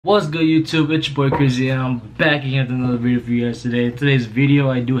What's good, YouTube? It's your boy Crazy and I'm back again with another video for you guys today. In today's video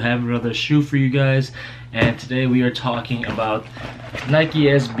I do have another shoe for you guys, and today we are talking about Nike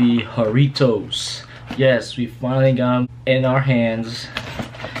SB Jarrito'S. Yes, we finally got them in our hands.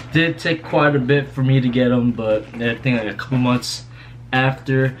 Did take quite a bit for me to get them, but I think like a couple months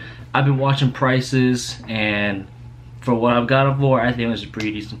after. I've been watching prices, and for what I've got them for, I think it was a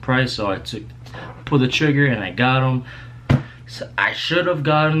pretty decent price, so I pulled the trigger and I got them. So I should have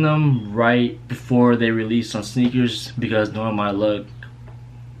gotten them right before they released on sneakers, because knowing my luck,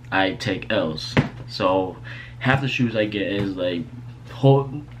 I take L's. So half the shoes I get is like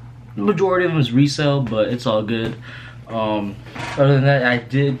majority of them is resale, but it's all good. Other than that, I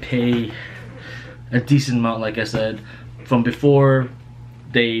did pay a decent amount, like I said, from before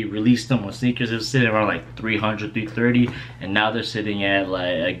they released them on sneakers. It was sitting around like 300, 330, and now they're sitting at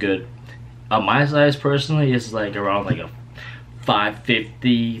like a good. My size personally is like around like a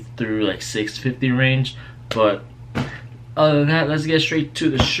 550 through like 650 range. But other than that, let's get straight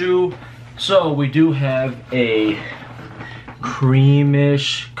to the shoe. So we do have a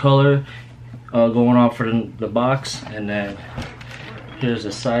creamish color going on for the box, and then here's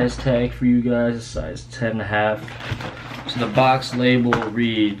a size tag for you guys, a size 10.5. So the box label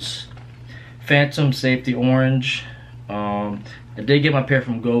reads Phantom Safety Orange. I did get my pair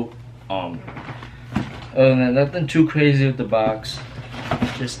from GOAT. Other than that, nothing too crazy with the box.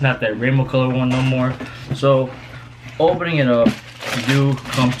 Just not that rainbow color one no more. So opening it up, you do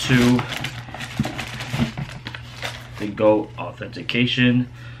come to the GOAT authentication.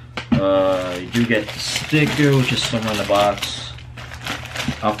 You do get the sticker, which is somewhere in the box.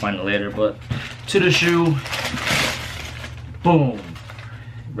 I'll find it later. But to the shoe, boom,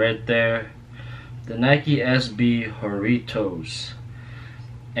 right there, the Nike SB Jarrito'S.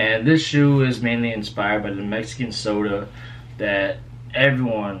 And this shoe is mainly inspired by the Mexican soda that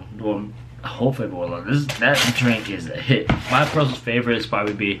everyone, well, I hope everyone loves. That drink is a hit. My personal favorite is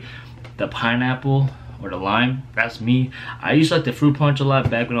probably be the pineapple or the lime. That's me. I used to like the fruit punch a lot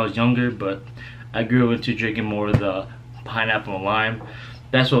back when I was younger, but I grew into drinking more of the pineapple and lime.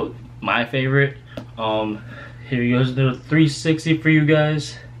 That's what my favorite. Here goes the 360 for you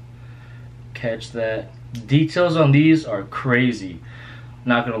guys. Catch that. Details on these are crazy.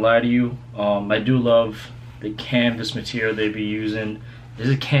 Not gonna lie to you, I do love the canvas material they be using.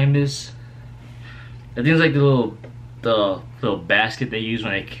 Is it canvas? I think it's like the little basket they use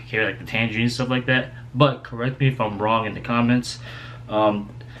when they carry like the tangerine and stuff like that. But correct me if I'm wrong in the comments.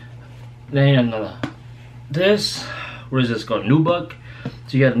 Then this, what is this called? Nubuck.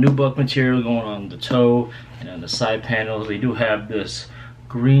 So you got nubuck material going on the toe and on the side panels. They do have this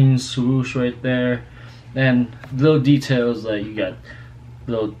green swoosh right there. And little details like you got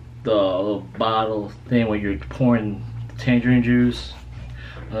the little bottle thing where you're pouring tangerine juice.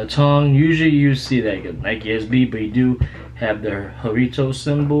 On the tongue, usually you see that Nike SB, but you do have the Jarrito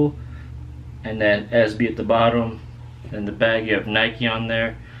symbol and then SB at the bottom. And the back you have Nike on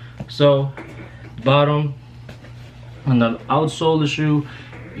there. So bottom, on the outsole of the shoe,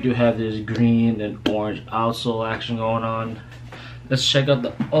 you do have this green and orange outsole action going on. Let's check out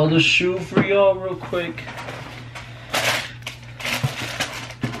the other shoe for y'all real quick.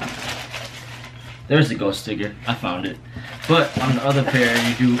 There's the GOAT sticker. I found it. But on the other pair,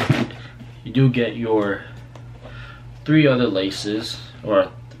 you do get your 3 other laces, or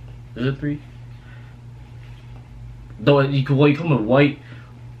is it 3? Though you come with white,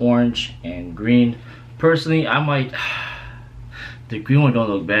 orange, and green. Personally, I might. The green one don't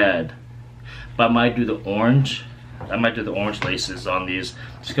look bad, but I might do the orange. I might do the orange laces on these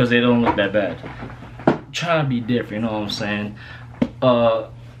just because they don't look that bad. I'm trying to be different, you know what I'm saying?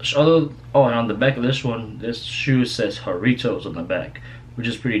 And on the back of this one, this shoe says Jarrito'S on the back, which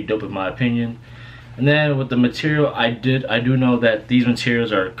is pretty dope in my opinion. And then with the material, I do know that these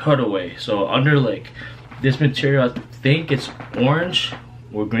materials are cutaway. So under like this material, I think it's orange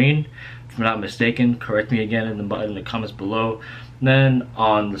or green, if I'm not mistaken. Correct me again in the comments below. And then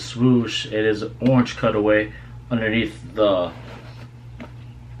on the swoosh, it is orange cutaway underneath the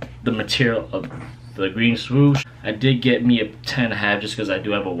material of the green swoosh. I did get me a 10.5 just because I do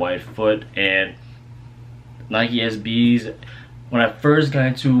have a wide foot, and Nike SBs, when I first got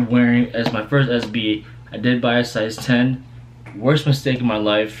into wearing as my first SB, I did buy a size 10. Worst mistake in my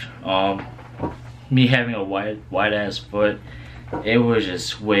life. Me having a wide ass foot, it was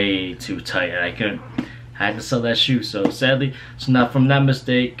just way too tight, and I had to sell that shoe. So sadly, so now from that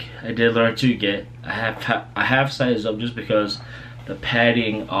mistake, I did learn to get a half size up, just because the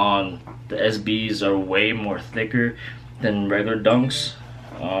padding on the SBs are way more thicker than regular Dunks.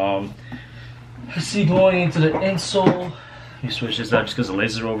 Let's see, going into the insole, Let me switch this out just because the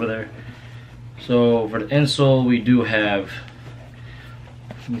lasers are over there. So for the insole, we do have,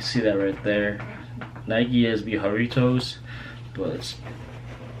 you can see that right there, Nike SB Jarrito'S. But let's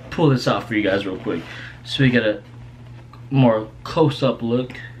pull this out for you guys real quick so we get a more close-up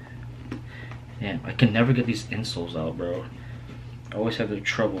look. Damn, I can never get these insoles out, bro. I always have the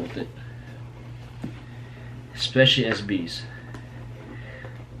trouble with it, especially SBs.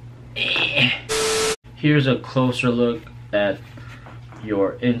 Here's a closer look at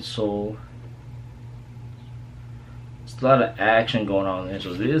your insole. It's a lot of action going on in the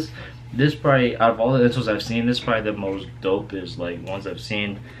insoles. This probably, out of all the insoles I've seen, this is probably the most dope, is like ones I've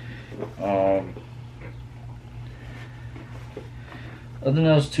seen. Nothing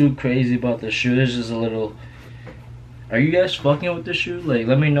else too crazy about the shoe. There's just a little. Are you guys fucking with this shoe? Like,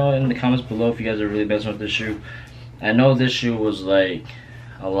 let me know in the comments below if you guys are really messing with this shoe. I know this shoe was like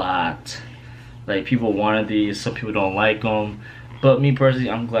a lot. Like, people wanted these, some people don't like them. But me personally,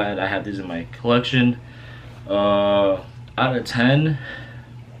 I'm glad I have these in my collection. Out of 10,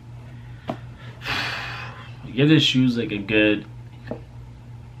 give this shoes like a good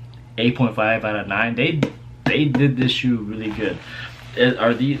 8.5 out of 9. They did this shoe really good.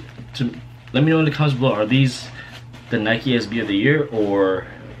 Are these, let me know in the comments below, are these the Nike SB of the year, or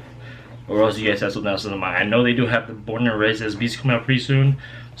else you guys have something else in mind? I know they do have the Born and Raised SBs coming out pretty soon,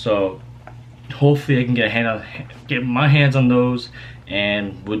 so hopefully I can get my hands on those,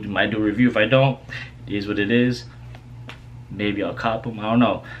 and might do a review. If I don't, it is what it is. Maybe I'll cop them, I don't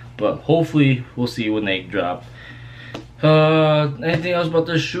know, but hopefully we'll see when they drop. Anything else about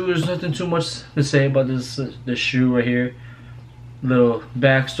this shoe? There's nothing too much to say about this shoe right here. Little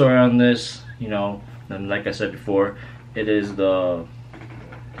backstory on this, you know, and like I said before, it is the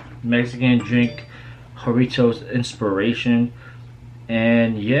Mexican drink Jarrito'S inspiration,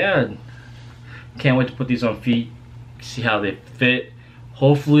 and yeah, can't wait to put these on feet, see how they fit.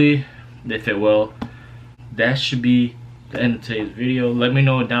 Hopefully they fit well. That should be the end of today's video. Let me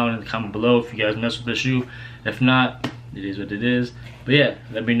know down in the comment below if you guys mess with the shoe. If not, it is what it is. But yeah,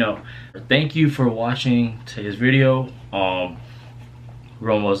 let me know. Thank you for watching today's video. We're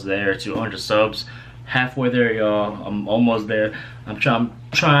almost there to 100 subs. Halfway there, y'all. I'm almost there. I'm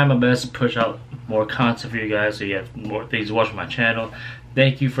trying my best to push out more content for you guys so you have more things to watch on my channel.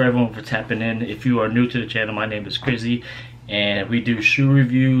 Thank you for everyone for tapping in. If you are new to the channel, my name is Chrissy, and we do shoe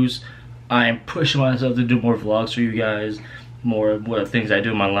reviews. I am pushing myself to do more vlogs for you guys, more things I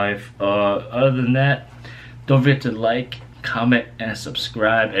do in my life. Other than that, don't forget to like, comment, and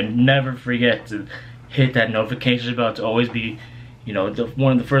subscribe, and never forget to hit that notification bell to always be, you know,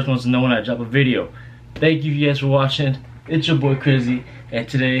 one of the first ones to know when I drop a video. Thank you guys for watching. It's your boy Chrissy, and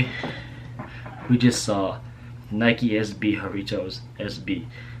today we just saw Nike SB Jarrito'S SB.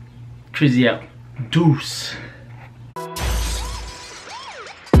 Chrissy out. Deuce.